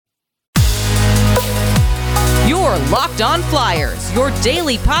You're Locked On Flyers, your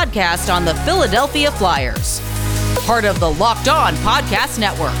daily podcast on the Philadelphia Flyers. Part of the Locked On Podcast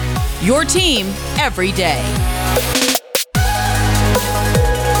Network, your team every day.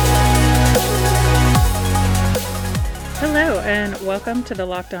 Hello, and welcome to the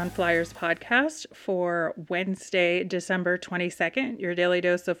Locked On Flyers podcast for Wednesday, December 22nd, your daily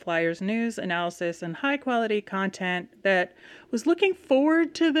dose of Flyers news, analysis, and high-quality content that was looking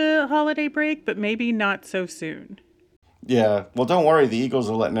forward to the holiday break, but maybe not so soon. Yeah, well, don't worry. The Eagles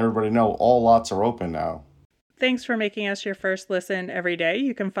are letting everybody know all lots are open now. Thanks for making us your first listen every day.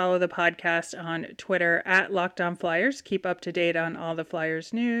 You can follow the podcast on Twitter at Locked On Flyers. Keep up to date on all the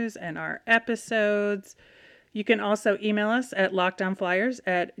Flyers news and our episodes. You can also email us at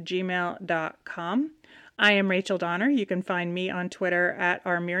lockedonflyers@gmail.com. I am Rachel Donner. You can find me on Twitter at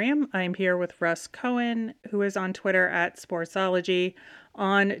rmiriam. I'm here with Russ Cohen, who is on Twitter at Sportsology.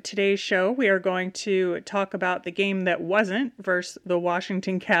 On today's show, we are going to talk about the game that wasn't versus the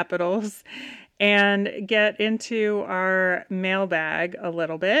Washington Capitals and get into our mailbag a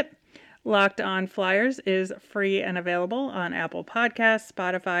little bit. Locked On Flyers is free and available on Apple Podcasts,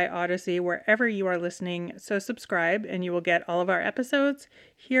 Spotify, Odyssey, wherever you are listening. So subscribe and you will get all of our episodes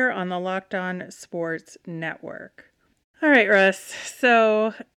here on the Locked On Sports Network. All right, Russ.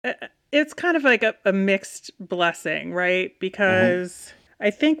 So it's kind of like a mixed blessing, right? Because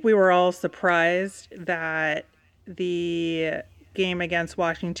I think we were all surprised that the game against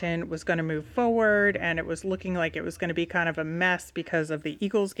Washington was going to move forward, and it was looking like it was going to be kind of a mess because of the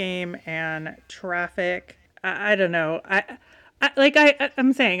Eagles game and traffic. I don't know.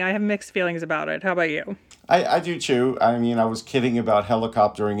 I'm saying I have mixed feelings about it. How about you? I do too. I mean, I was kidding about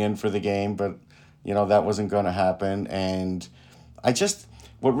helicoptering in for the game, but that wasn't going to happen. And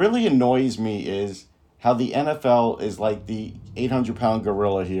what really annoys me is how the NFL is like the 800-pound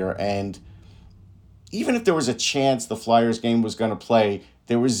gorilla here, and even if there was a chance the Flyers game was going to play,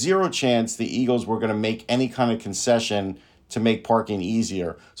 there was zero chance the Eagles were going to make any kind of concession to make parking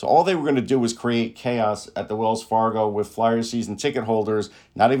easier. So all they were going to do was create chaos at the Wells Fargo with Flyers season ticket holders,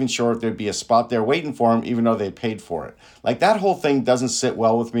 not even sure if there'd be a spot there waiting for them, even though they paid for it. Like, that whole thing doesn't sit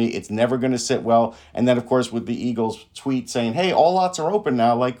well with me. It's never going to sit well. And then, of course, with the Eagles tweet saying, hey, all lots are open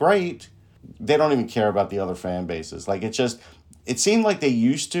now, like, great. They don't even care about the other fan bases. Like, it seemed like they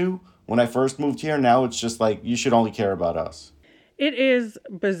used to when I first moved here. Now it's just like, you should only care about us. It is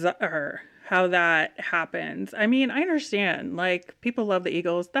bizarre how that happens. I mean, I understand, like, people love the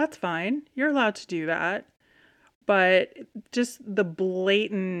Eagles. That's fine. You're allowed to do that. But just the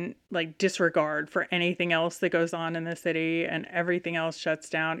blatant, disregard for anything else that goes on in the city and everything else shuts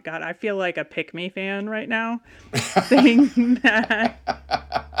down. God, I feel like a pick-me fan right now saying that.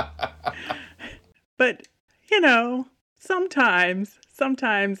 But, sometimes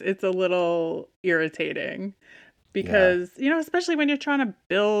it's a little irritating because, especially when you're trying to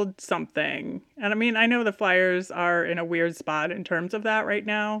build something. And I mean, I know the Flyers are in a weird spot in terms of that right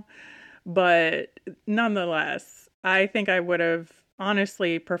now, but nonetheless, I think I would have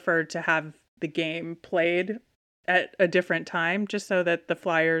honestly preferred to have the game played at a different time, just so that the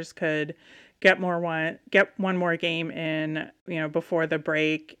Flyers could get one more game in, before the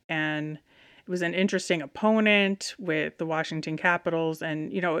break. And it was an interesting opponent with the Washington Capitals.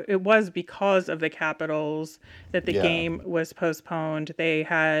 And, it was because of the Capitals that the game was postponed. They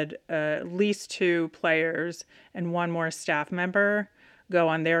had at least 2 players and 1 more staff member go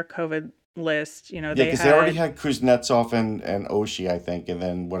on their COVID list. They already had Kuznetsov and Oshie, I think, and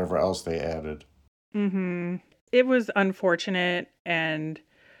then whatever else they added. Mm-hmm. It was unfortunate, and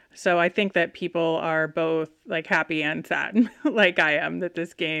so I think that people are both happy and sad, like I am, that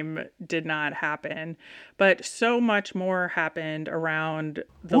this game did not happen. But so much more happened around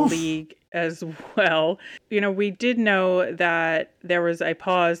the league as well. We did know that there was a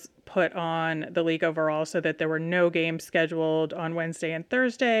pause put on the league overall so that there were no games scheduled on Wednesday and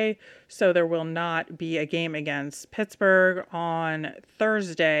Thursday. So there will not be a game against Pittsburgh on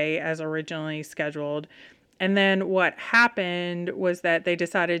Thursday as originally scheduled. And then what happened was that they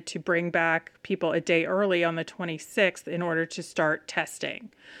decided to bring back people a day early on the 26th in order to start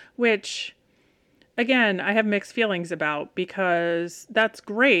testing, which, again, I have mixed feelings about, because that's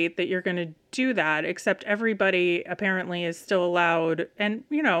great that you're going to do that, except everybody apparently is still allowed. And,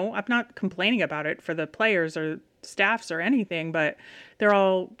 I'm not complaining about it for the players or staffs or anything, but they're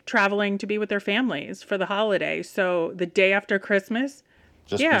all traveling to be with their families for the holiday. So the day after Christmas,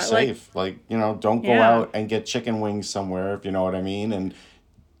 just be safe. Don't go out and get chicken wings somewhere, if you know what I mean. And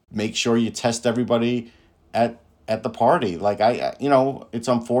make sure you test everybody at the party. It's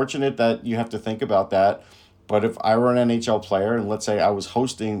unfortunate that you have to think about that. But if I were an NHL player and let's say I was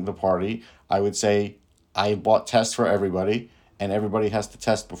hosting the party, I would say, I bought tests for everybody, and everybody has to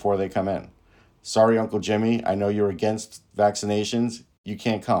test before they come in. Sorry, Uncle Jimmy, I know you're against vaccinations. You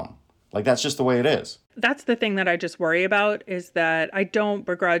can't come. Like, that's just the way it is. That's the thing that I just worry about, is that I don't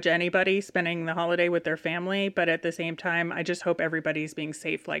begrudge anybody spending the holiday with their family, but at the same time, I just hope everybody's being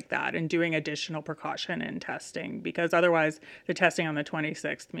safe like that and doing additional precaution and testing, because otherwise the testing on the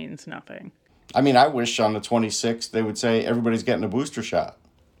 26th means nothing. I mean, I wish on the 26th they would say everybody's getting a booster shot.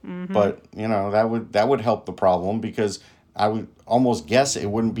 Mm-hmm. But, that would help the problem, because I would almost guess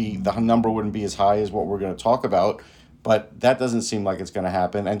the number wouldn't be as high as what we're going to talk about, but that doesn't seem like it's going to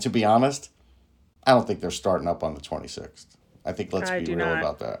happen. And to be honest, I don't think they're starting up on the 26th. I think let's be real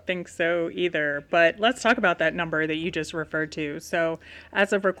about that. I do not think so either. But let's talk about that number that you just referred to. So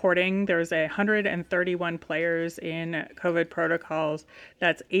as of recording, there's 131 players in COVID protocols.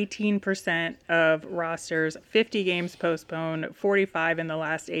 That's 18% of rosters, 50 games postponed, 45 in the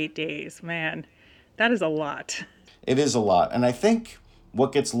last 8 days. Man, that is a lot. It is a lot. And I think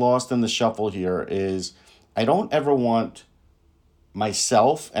what gets lost in the shuffle here is I don't ever want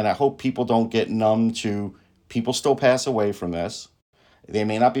myself, and I hope people don't get numb to, people still pass away from this. They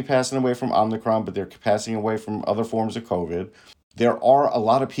may not be passing away from Omicron, but they're passing away from other forms of COVID. There are a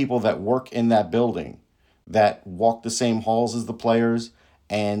lot of people that work in that building that walk the same halls as the players,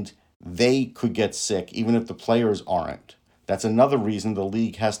 and they could get sick even if the players aren't. That's another reason the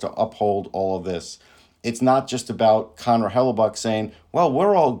league has to uphold all of this. It's not just about Connor Hellebuyck saying, well,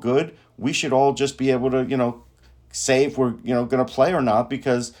 we're all good. We should all just be able to, say if we're, going to play or not,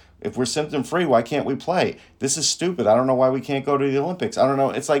 because if we're symptom free, why can't we play? This is stupid. I don't know why we can't go to the Olympics. I don't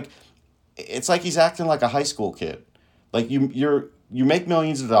know. It's like he's acting like a high school kid. Like you make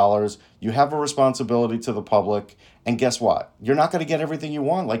millions of dollars, you have a responsibility to the public, and guess what? You're not going to get everything you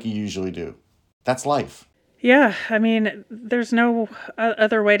want like you usually do. That's life. Yeah, I mean, there's no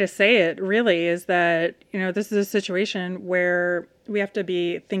other way to say it, really, is that, this is a situation where we have to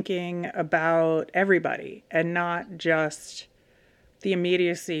be thinking about everybody and not just the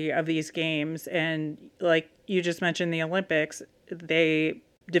immediacy of these games. And like you just mentioned, the Olympics, they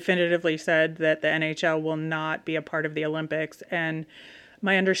definitively said that the NHL will not be a part of the Olympics. And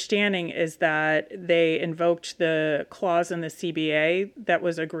my understanding is that they invoked the clause in the CBA that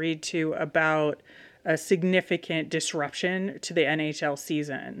was agreed to about a significant disruption to the NHL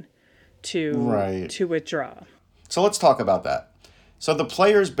season to withdraw. So let's talk about that. So the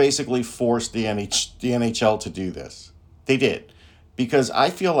players basically forced the NHL to do this. They did. Because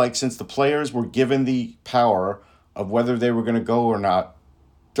I feel like since the players were given the power of whether they were going to go or not,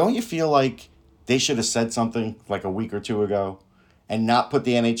 don't you feel like they should have said something like a week or two ago and not put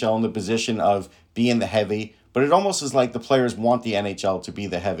the NHL in the position of being the heavy? But it almost is like the players want the NHL to be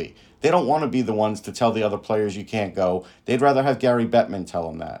the heavy. They don't want to be the ones to tell the other players you can't go. They'd rather have Gary Bettman tell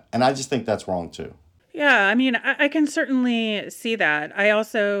them that. And I just think that's wrong too. Yeah, I mean, I can certainly see that. I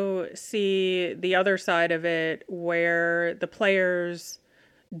also see the other side of it where the players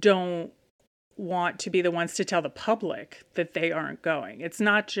don't want to be the ones to tell the public that they aren't going. It's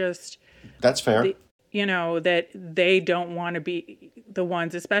not just... That's fair. That they don't want to be the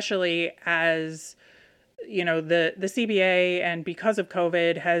ones, especially as... the CBA, and because of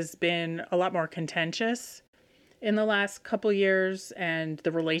COVID, has been a lot more contentious in the last couple years, and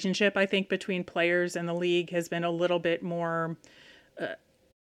the relationship, I think, between players and the league has been a little bit more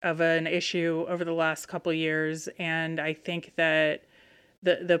of an issue over the last couple years. And I think that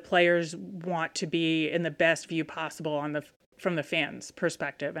the players want to be in the best view possible from the fans'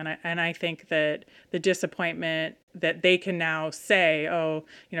 perspective. And I think that the disappointment that they can now say,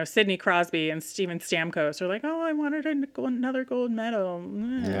 Sidney Crosby and Steven Stamkos are like, I wanted another gold medal,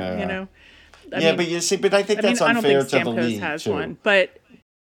 Yeah. But I think that's unfair to the league, I don't think Stamkos has too. one, but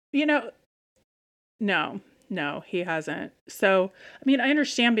no, he hasn't. So, I mean, I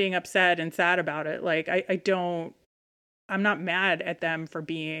understand being upset and sad about it. Like, I'm not mad at them for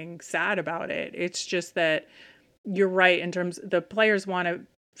being sad about it. It's just that you're right in terms the players want to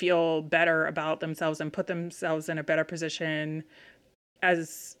feel better about themselves and put themselves in a better position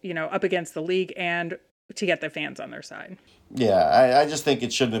as, up against the league and to get the fans on their side. Yeah, I just think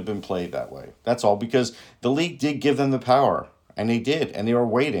it shouldn't have been played that way. That's all, because the league did give them the power, and they did, and they were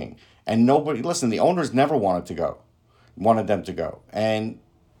waiting. And the owners never wanted them to go. And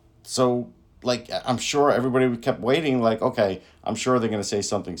so, I'm sure everybody kept waiting, okay, I'm sure they're going to say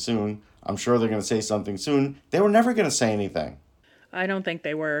something soon. They were never going to say anything. I don't think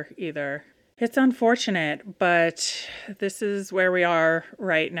they were either. It's unfortunate, but this is where we are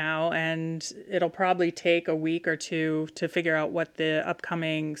right now, and it'll probably take a week or two to figure out what the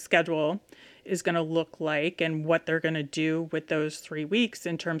upcoming schedule is going to look like and what they're going to do with those 3 weeks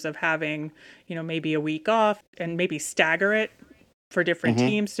in terms of having, maybe a week off and maybe stagger it for different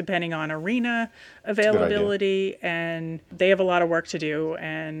teams depending on arena availability. And they have a lot of work to do,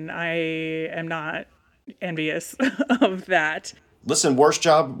 and I am not envious of that. Listen, worst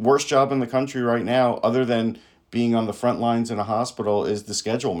job in the country right now, other than being on the front lines in a hospital, is the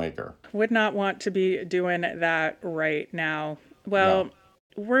schedule maker. Would not want to be doing that right now. Well, no.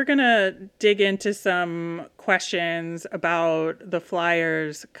 We're going to dig into some questions about the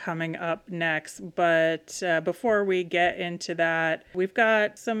Flyers coming up next. But before we get into that, we've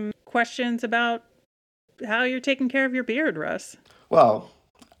got some questions about how you're taking care of your beard, Russ. Well,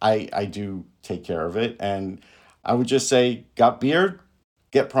 I do take care of it. And I would just say, got beard?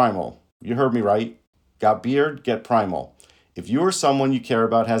 Get Primal. You heard me right. Got beard? Get Primal. If you or someone you care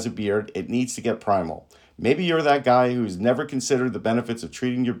about has a beard, it needs to get Primal. Maybe you're that guy who's never considered the benefits of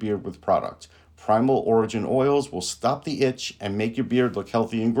treating your beard with product. Primal Origin Oils will stop the itch and make your beard look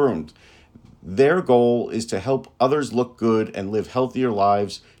healthy and groomed. Their goal is to help others look good and live healthier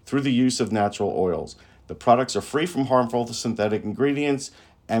lives through the use of natural oils. The products are free from harmful synthetic ingredients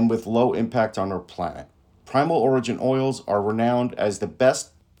and with low impact on our planet. Primal Origin Oils are renowned as the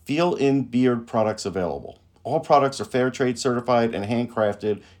best feel-in beard products available. All products are fair trade certified and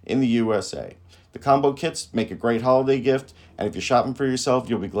handcrafted in the USA. The combo kits make a great holiday gift, and if you're shopping for yourself,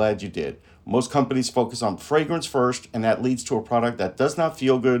 you'll be glad you did. Most companies focus on fragrance first, and that leads to a product that does not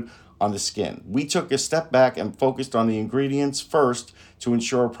feel good on the skin. We took a step back and focused on the ingredients first to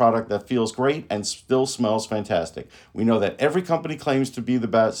ensure a product that feels great and still smells fantastic. We know that every company claims to be the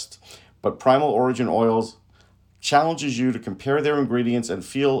best, but Primal Origin Oils challenges you to compare their ingredients and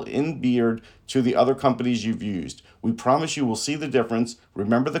feel in beard to the other companies you've used. We promise you will see the difference.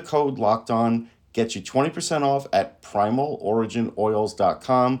 Remember the code LOCKEDON. Get you 20% off at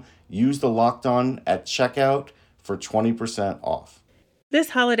primaloriginoils.com. Use the Locked On at checkout for 20% off. This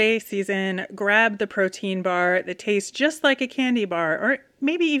holiday season, grab the protein bar that tastes just like a candy bar, or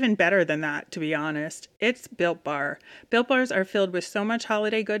maybe even better than that, to be honest. It's Built Bar. Built Bars are filled with so much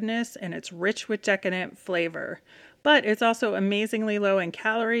holiday goodness, and it's rich with decadent flavor. But it's also amazingly low in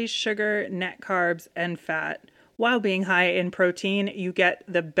calories, sugar, net carbs, and fat. While being high in protein, you get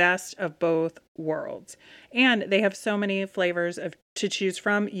the best of both worlds. And they have so many flavors to choose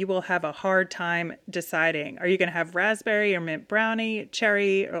from, you will have a hard time deciding. Are you going to have raspberry or mint brownie,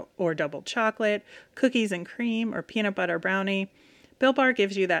 cherry or double chocolate, cookies and cream, or peanut butter brownie? Built Bar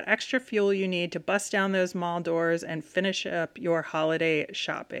gives you that extra fuel you need to bust down those mall doors and finish up your holiday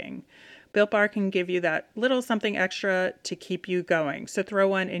shopping. Built Bar can give you that little something extra to keep you going. So throw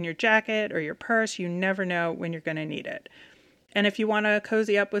one in your jacket or your purse. You never know when you're going to need it. And if you want to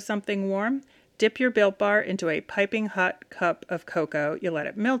cozy up with something warm, dip your Built Bar into a piping hot cup of cocoa. You let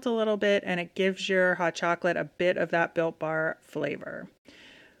it melt a little bit, and it gives your hot chocolate a bit of that Built Bar flavor.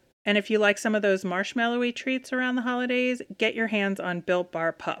 And if you like some of those marshmallowy treats around the holidays, get your hands on Built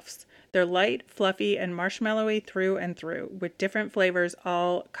Bar Puffs. They're light, fluffy, and marshmallowy through and through, with different flavors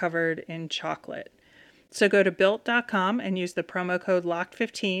all covered in chocolate. So go to Built.com and use the promo code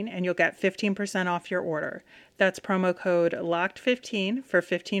LOCKED15 and you'll get 15% off your order. That's promo code LOCKED15 for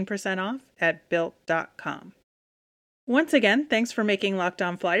 15% off at Built.com. Once again, thanks for making Locked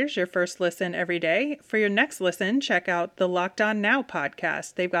On Flyers your first listen every day. For your next listen, check out the Locked On Now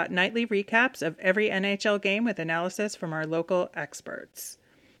podcast. They've got nightly recaps of every NHL game with analysis from our local experts.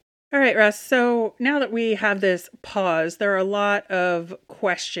 All right, Russ, so now that we have this pause, there are a lot of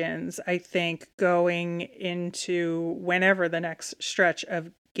questions, I think, going into whenever the next stretch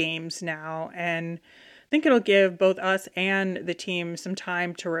of games now. And I think it'll give both us and the team some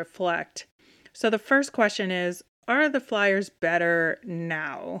time to reflect. So the first question is, are the Flyers better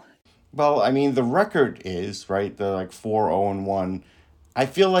now? Well, I mean, the record is, right, they're like 4-0-1. I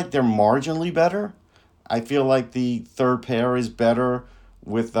feel like they're marginally better. I feel like the third pair is better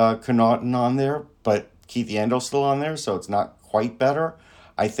with Connaughton on there, but Keith Yandle's still on there, so it's not quite better.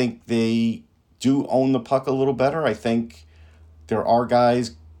 I think they do own the puck a little better. I think there are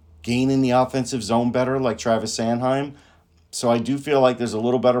guys gaining the offensive zone better, like Travis Sanheim. So I do feel like there's a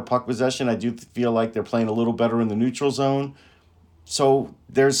little better puck possession. I do feel like they're playing a little better in the neutral zone. So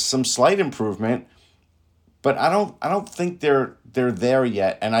there's some slight improvement, but I don't think they're there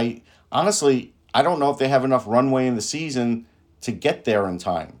yet. And I don't know if they have enough runway in the season to get there in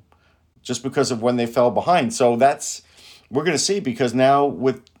time, just because of when they fell behind. So we're going to see, because now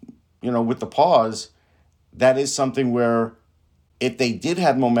with the pause, that is something where if they did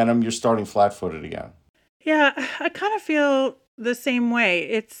have momentum, you're starting flat-footed again. Yeah, I kind of feel the same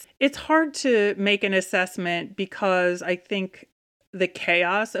way. It's hard to make an assessment because I think the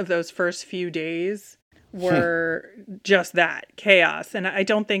chaos of those first few days were just that, chaos. And I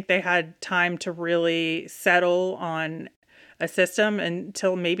don't think they had time to really settle on a system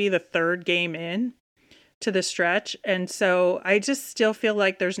until maybe the third game in to the stretch. And so I just still feel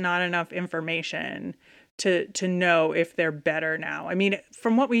like there's not enough information to know if they're better now. I mean,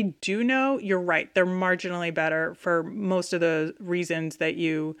 from what we do know, you're right. They're marginally better for most of the reasons that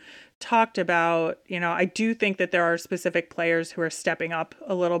you talked about. You know, I do think that there are specific players who are stepping up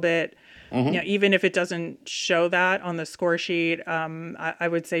a little bit. You know, even if it doesn't show that on the score sheet, I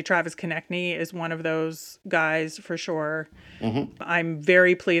would say Travis Konechny is one of those guys for sure. I'm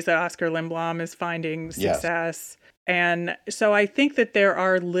very pleased that Oscar Lindblom is finding success. Yes. And so I think that there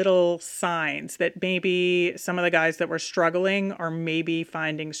are little signs that maybe some of the guys that were struggling are maybe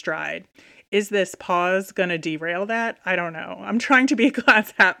finding stride. Is this pause going to derail that? I don't know. I'm trying to be a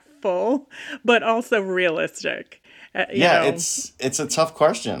glass half full, but also realistic. It's a tough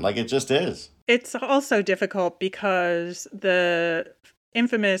question. Like, it just is. It's also difficult because the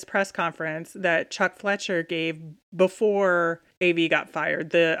infamous press conference that Chuck Fletcher gave before AV got fired,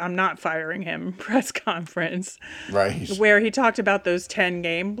 the "I'm not firing him" press conference, right, where he talked about those 10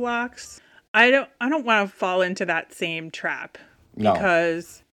 game blocks. I don't want to fall into that same trap. No.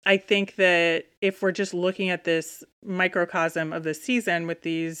 Because I think that if we're just looking at this microcosm of the season with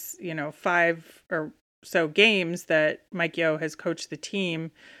these, 5 or so games that Mike Yeo has coached the team,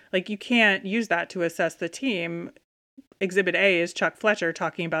 like, you can't use that to assess the team. Exhibit A is Chuck Fletcher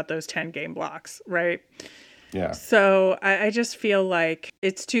talking about those 10 game blocks, right? Yeah. So I just feel like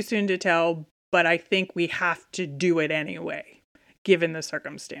it's too soon to tell, but I think we have to do it anyway, given the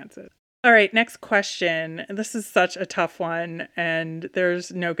circumstances. All right, next question. This is such a tough one, and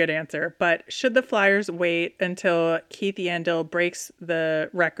there's no good answer. But should the Flyers wait until Keith Yandle breaks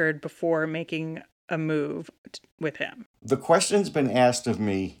the record before making a move with him? The question's been asked of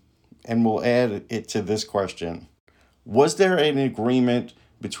me, and we'll add it to this question. Was there an agreement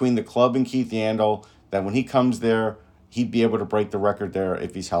between the club and Keith Yandle that when he comes there, he'd be able to break the record there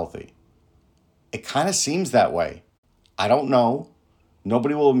if he's healthy? It kind of seems that way. I don't know.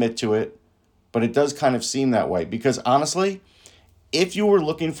 Nobody will admit to it, but it does kind of seem that way. Because honestly, if you were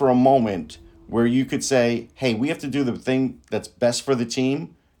looking for a moment where you could say, hey, we have to do the thing that's best for the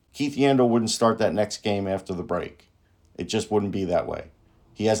team, Keith Yandle wouldn't start that next game after the break. It just wouldn't be that way.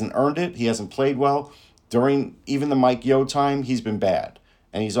 He hasn't earned it. He hasn't played well. During even the Mike Yeo time, he's been bad.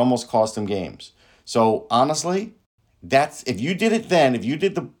 And he's almost cost him games. So honestly, that's if you did it then, if you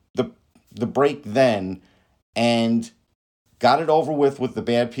did the break then and got it over with the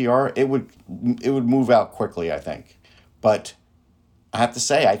bad PR, it would move out quickly, I think. But I have to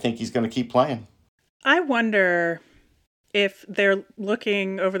say, I think he's going to keep playing. I wonder if they're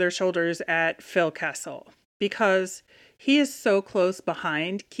looking over their shoulders at Phil Kessel, because he is so close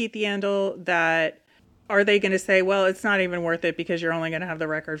behind Keith Yandle that are they going to say, well, it's not even worth it because you're only going to have the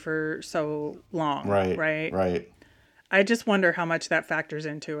record for so long, right? I just wonder how much that factors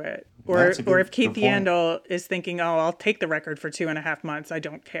into it. Or if Keith Yandle is thinking, oh, I'll take the record for 2.5 months. I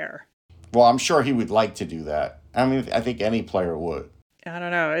don't care. Well, I'm sure he would like to do that. I mean, I think any player would. I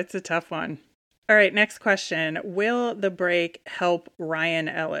don't know. It's a tough one. All right, next question. Will the break help Ryan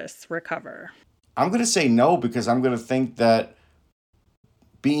Ellis recover? I'm going to say no, because I'm going to think that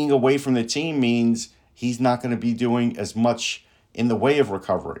being away from the team means he's not going to be doing as much in the way of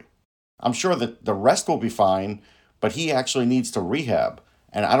recovery. I'm sure that the rest will be fine, but he actually needs to rehab.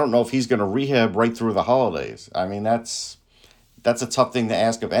 And I don't know if he's going to rehab right through the holidays. I mean, that's a tough thing to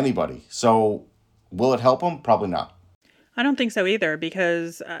ask of anybody. So will it help him? Probably not. I don't think so either,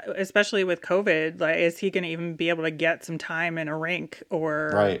 because especially with COVID, like, is he going to even be able to get some time in a rink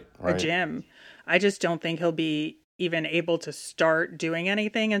or a gym? I just don't think he'll be even able to start doing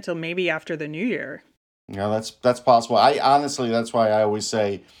anything until maybe after the new year. Yeah, that's possible. I honestly, that's why I always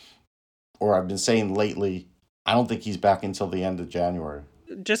say, or I've been saying lately, I don't think he's back until the end of January.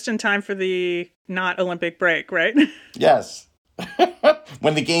 Just in time for the not Olympic break, right? Yes.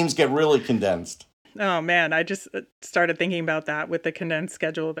 When the games get really condensed. Oh, man, I just started thinking about that with the condensed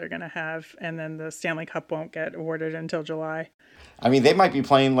schedule they're going to have, and then the Stanley Cup won't get awarded until July. I mean, they might be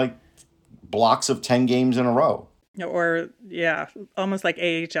playing like blocks of 10 games in a row. Or, yeah, almost like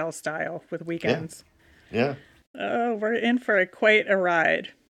AHL style with weekends. Yeah. Oh, we're in for quite a ride.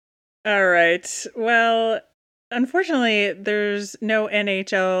 All right. Well, Unfortunately, there's no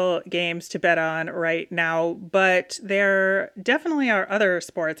NHL games to bet on right now, but there definitely are other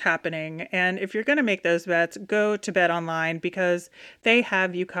sports happening. And if you're going to make those bets, go to Bet Online because they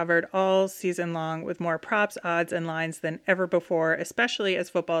have you covered all season long with more props, odds, and lines than ever before, especially as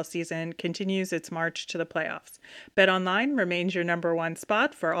football season continues its march to the playoffs. Bet Online remains your number one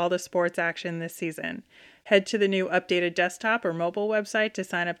spot for all the sports action this season. Head to the new updated desktop or mobile website to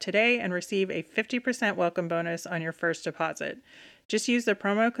sign up today and receive a 50% welcome bonus on your first deposit. Just use the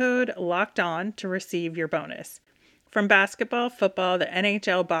promo code LOCKEDON to receive your bonus. From basketball, football, the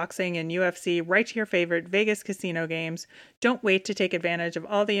NHL, boxing, and UFC, right to your favorite Vegas casino games, don't wait to take advantage of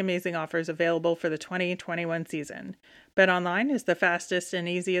all the amazing offers available for the 2021 season. BetOnline is the fastest and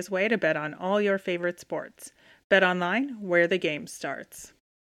easiest way to bet on all your favorite sports. BetOnline, where the game starts.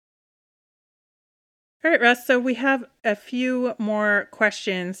 All right, Russ, so we have a few more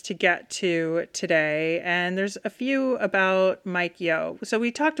questions to get to today, and there's a few about Mike Yeo. So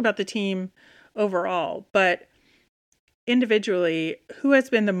we talked about the team overall, but individually, who has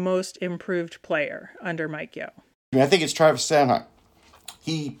been the most improved player under Mike Yeo? I think it's Travis Sanheim.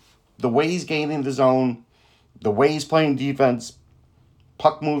 The way he's gaining the zone, the way he's playing defense,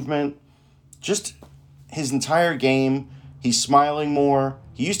 puck movement, just his entire game, he's smiling more.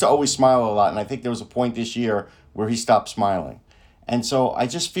 He used to always smile a lot, and I think there was a point this year where he stopped smiling. And so I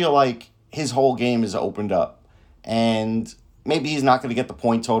just feel like his whole game is opened up. And maybe he's not going to get the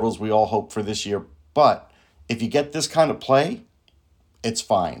point totals we all hope for this year, but if you get this kind of play, it's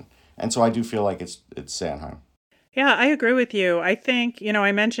fine. And so I do feel like it's Sanheim. Yeah, I agree with you. I think,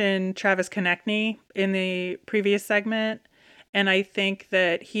 I mentioned Travis Konechny in the previous segment, and I think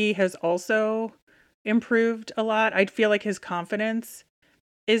that he has also improved a lot. I feel like his confidence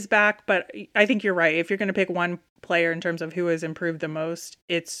is back, but I think you're right. If you're going to pick one player in terms of who has improved the most,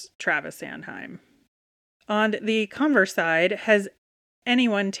 it's Travis Sanheim. On the converse side, has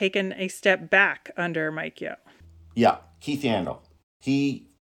anyone taken a step back under Mike Yeo? Yeah, Keith Yandle. He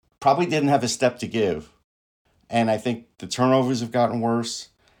probably didn't have a step to give. And I think the turnovers have gotten worse.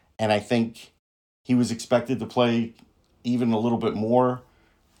 And I think he was expected to play even a little bit more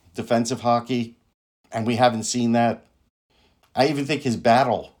defensive hockey. And we haven't seen that. I even think his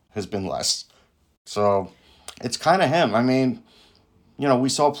battle has been less. So it's kind of him. I mean, we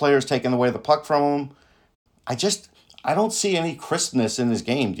saw players taking away the puck from him. I don't see any crispness in his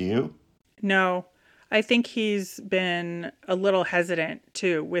game, do you? No. I think he's been a little hesitant,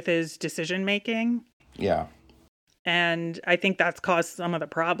 too, with his decision-making. Yeah. And I think that's caused some of the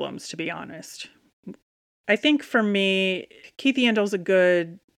problems, to be honest. I think for me, Keith Yandle's a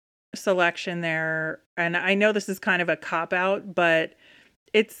good selection there. And I know this is kind of a cop-out, but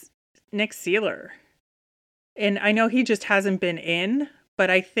it's Nick Seeler. And I know he just hasn't been in, but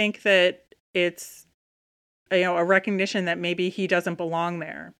I think that it's a recognition that maybe he doesn't belong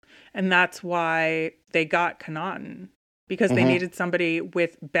there. And that's why they got Connaughton, because they needed somebody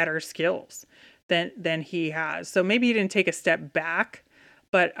with better skills than he has. So maybe he didn't take a step back,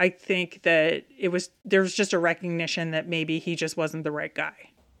 but I think that there was just a recognition that maybe he just wasn't the right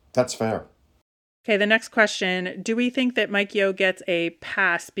guy. That's fair. Okay, the next question. Do we think that Mike Yeo gets a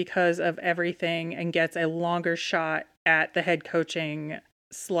pass because of everything and gets a longer shot at the head coaching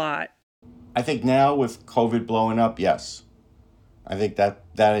slot? I think now with COVID blowing up, yes. I think that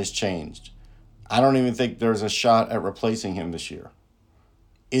has changed. I don't even think there's a shot at replacing him this year.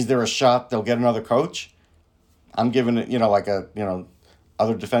 Is there a shot they'll get another coach? I'm giving it,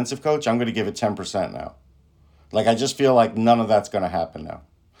 other defensive coach, I'm going to give it 10% now. I just feel like none of that's going to happen now.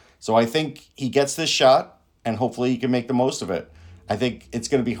 So I think he gets this shot, and hopefully he can make the most of it. I think it's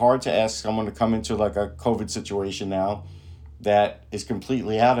going to be hard to ask someone to come into a COVID situation now that is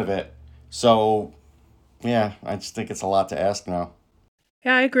completely out of it. So, yeah, I just think it's a lot to ask now.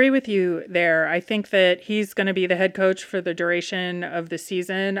 Yeah, I agree with you there. I think that he's going to be the head coach for the duration of the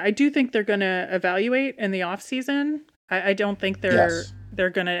season. I do think they're going to evaluate in the off season. I don't think they're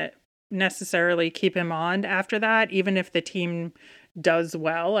going to necessarily keep him on after that, even if the team does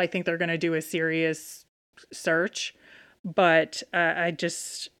well. I think they're going to do a serious search. But I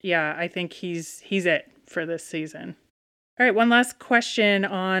think he's it for this season. All right, one last question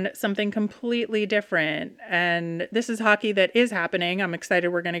on something completely different. And this is hockey that is happening. I'm excited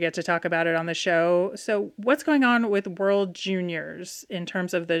we're going to get to talk about it on the show. So what's going on with World Juniors in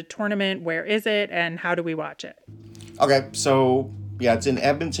terms of the tournament? Where is it and how do we watch it? Okay, so it's in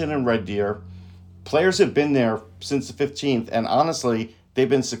Edmonton and Red Deer. Players have been there since the 15th, and honestly, they've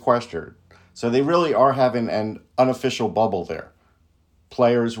been sequestered. So they really are having an unofficial bubble there.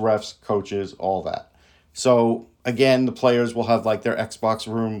 Players, refs, coaches, all that. So again, the players will have their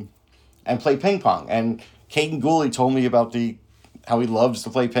Xbox room and play ping pong. And Caden Gooley told me about how he loves to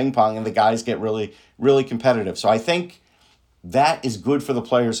play ping pong, and the guys get really, really competitive. So I think that is good for the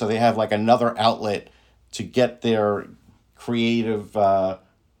players, so they have like another outlet to get their creative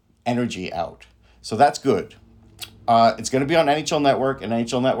energy out. So that's good. It's going to be on NHL Network, and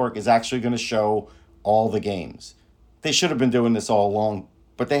NHL Network is actually going to show all the games. They should have been doing this all along,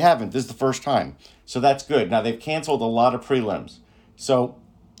 but they haven't. This is the first time. So that's good. Now, they've canceled a lot of prelims. So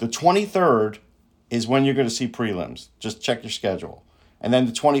the 23rd is when you're going to see prelims. Just check your schedule. And then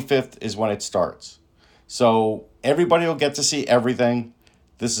the 25th is when it starts. So everybody will get to see everything.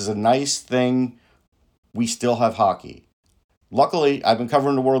 This is a nice thing. We still have hockey. Luckily, I've been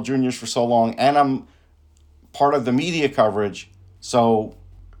covering the World Juniors for so long, and I'm part of the media coverage. So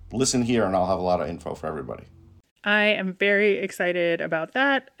listen here, and I'll have a lot of info for everybody. I am very excited about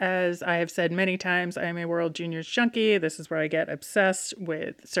that. As I have said many times, I am a World Juniors junkie. This is where I get obsessed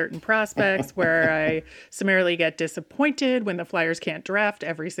with certain prospects, where I summarily get disappointed when the Flyers can't draft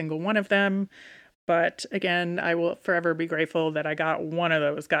every single one of them. But again, I will forever be grateful that I got one of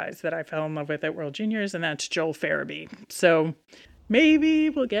those guys that I fell in love with at World Juniors, and that's Joel Farabee. So maybe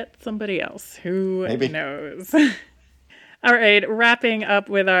we'll get somebody else. Who knows? All right, wrapping up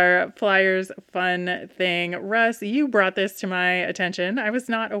with our Flyers fun thing. Russ, you brought this to my attention. I was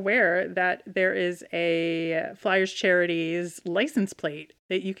not aware that there is a Flyers Charities license plate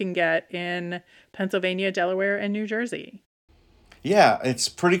that you can get in Pennsylvania, Delaware, and New Jersey. Yeah, it's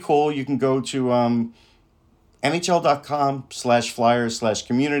pretty cool. You can go to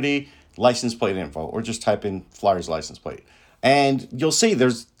NHL.com/Flyers/community license plate info, or just type in Flyers license plate. And you'll see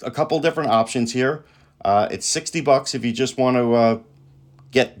there's a couple different options here. It's $60 if you just want to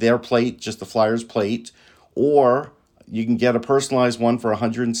get their plate, just the Flyers plate, or you can get a personalized one for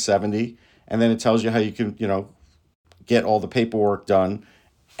 $170, and then it tells you how you can, get all the paperwork done.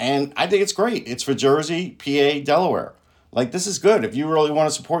 And I think it's great. It's for Jersey, PA, Delaware. Like, this is good. If you really want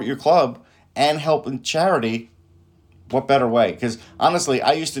to support your club and help in charity, what better way? Because honestly,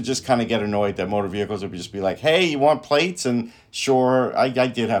 I used to just kind of get annoyed that motor vehicles would just be like, hey, you want plates? And sure, I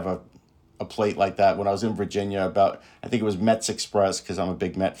did have a plate like that when I was in Virginia about, I think it was Mets Express, because I'm a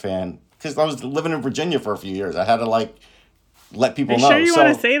big Met fan. Because I was living in Virginia for a few years. I had to let people know. Sure you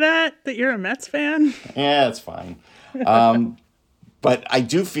want to say that you're a Mets fan? Yeah, it's fine. But I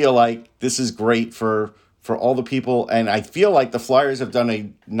do feel like this is great for all the people. And I feel like the Flyers have done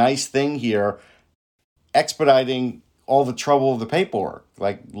a nice thing here, expediting all the trouble of the paperwork,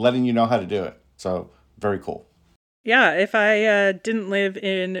 like letting you know how to do it. So very cool. Yeah, if I didn't live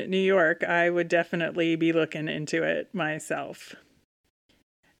in New York, I would definitely be looking into it myself.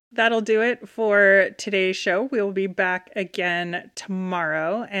 That'll do it for today's show. We will be back again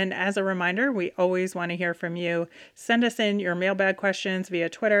tomorrow. And as a reminder, we always want to hear from you. Send us in your mailbag questions via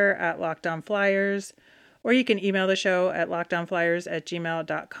Twitter at LockedOnFlyers, or you can email the show at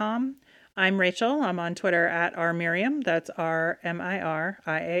lockedonflyers@gmail.com. I'm Rachel. I'm on Twitter at rmiriam. That's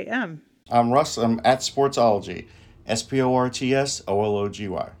RMIRIAM. I'm Russ. I'm at Sportsology.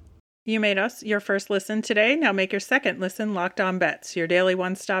 SPORTSOLOGY. You made us your first listen today. Now make your second listen Locked On Bets, your daily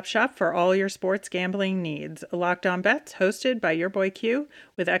one-stop shop for all your sports gambling needs. Locked On Bets, hosted by your boy Q,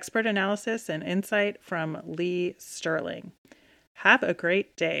 with expert analysis and insight from Lee Sterling. Have a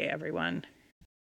great day, everyone.